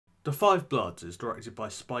The Five Bloods is directed by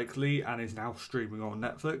Spike Lee and is now streaming on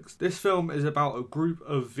Netflix. This film is about a group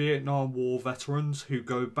of Vietnam War veterans who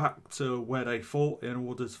go back to where they fought in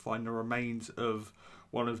order to find the remains of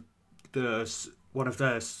one of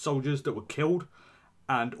their soldiers that were killed,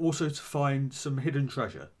 and also to find some hidden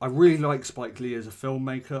treasure. I really like Spike Lee as a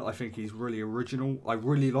filmmaker. I think he's really original. I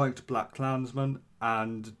really liked BlacKkKlansman,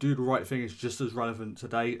 and Do the Right Thing is just as relevant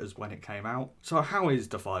today as when it came out. So how is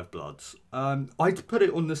The Five Bloods? I'd put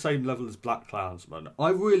it on the same level as BlacKkKlansman. I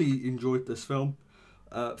really enjoyed this film.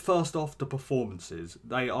 First off, the performances.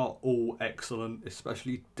 They are all excellent,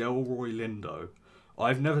 especially Delroy Lindo.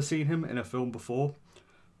 I've never seen him in a film before,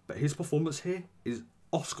 but his performance here is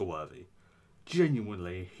Oscar-worthy.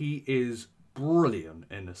 Genuinely, he is brilliant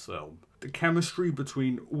in this film. The chemistry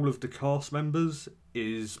between all of the cast members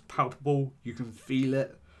is palpable. You can feel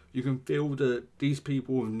it. You can feel that these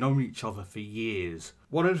people have known each other for years.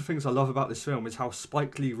 One of the things I love about this film is how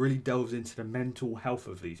Spike Lee really delves into the mental health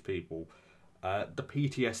of these people. The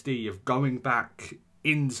PTSD of going back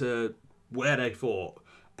into where they fought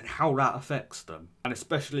and how that affects them. And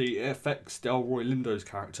especially it affects Delroy Lindo's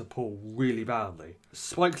character, Paul, really badly.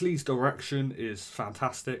 Spike Lee's direction is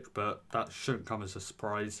fantastic, but that shouldn't come as a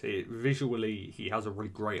surprise. Visually, he has a really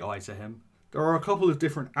great eye to him. There are a couple of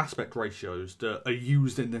different aspect ratios that are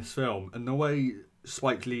used in this film, and the way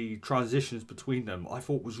Spike Lee transitions between them I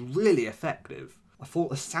thought was really effective. I thought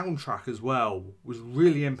the soundtrack as well was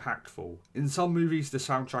really impactful. In some movies the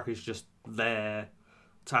soundtrack is just there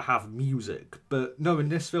to have music, but no, in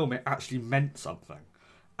this film it actually meant something,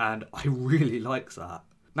 and I really like that.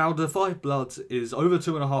 Now, The Five Bloods is over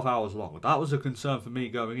 2.5 hours long. That was a concern for me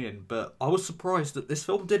going in, but I was surprised that this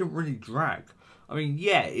film didn't really drag. I mean,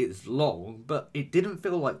 yeah, it's long, but it didn't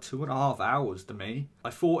feel like 2.5 hours to me.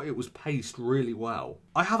 I thought it was paced really well.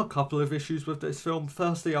 I have a couple of issues with this film.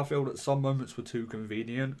 Firstly, I feel that some moments were too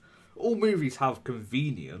convenient. All movies have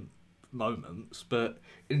convenient moments, but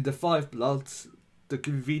in The Five Bloods, the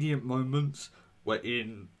convenient moments were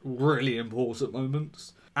in really important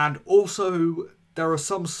moments. And also, there are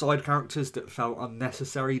some side characters that felt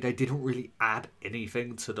unnecessary. They didn't really add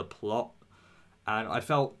anything to the plot. And I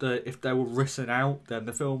felt that if they were written out, then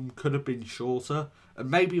the film could have been shorter and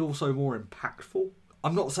maybe also more impactful.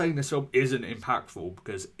 I'm not saying this film isn't impactful,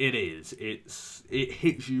 because it is. It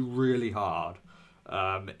hits you really hard.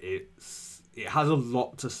 It has a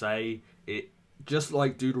lot to say. Just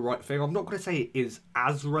like Do the Right Thing, I'm not going to say it is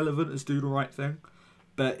as relevant as Do the Right Thing,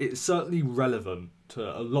 but it's certainly relevant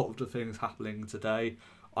to a lot of the things happening today.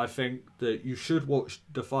 I think that you should watch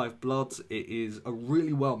The Five Bloods. It is a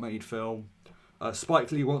really well made film.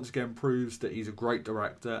 Spike Lee once again proves that he's a great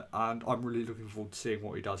director, and I'm really looking forward to seeing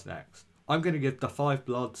what he does next. I'm going to give The Five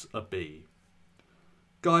Bloods a B.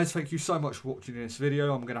 Guys, thank you so much for watching this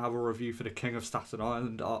video. I'm going to have a review for The King of Staten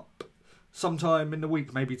Island up sometime in the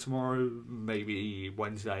week, maybe tomorrow, maybe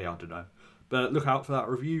Wednesday, I don't know. But look out for that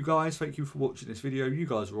review, guys. Thank you for watching this video. You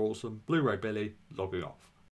guys are awesome. Blu-ray Billy, logging off.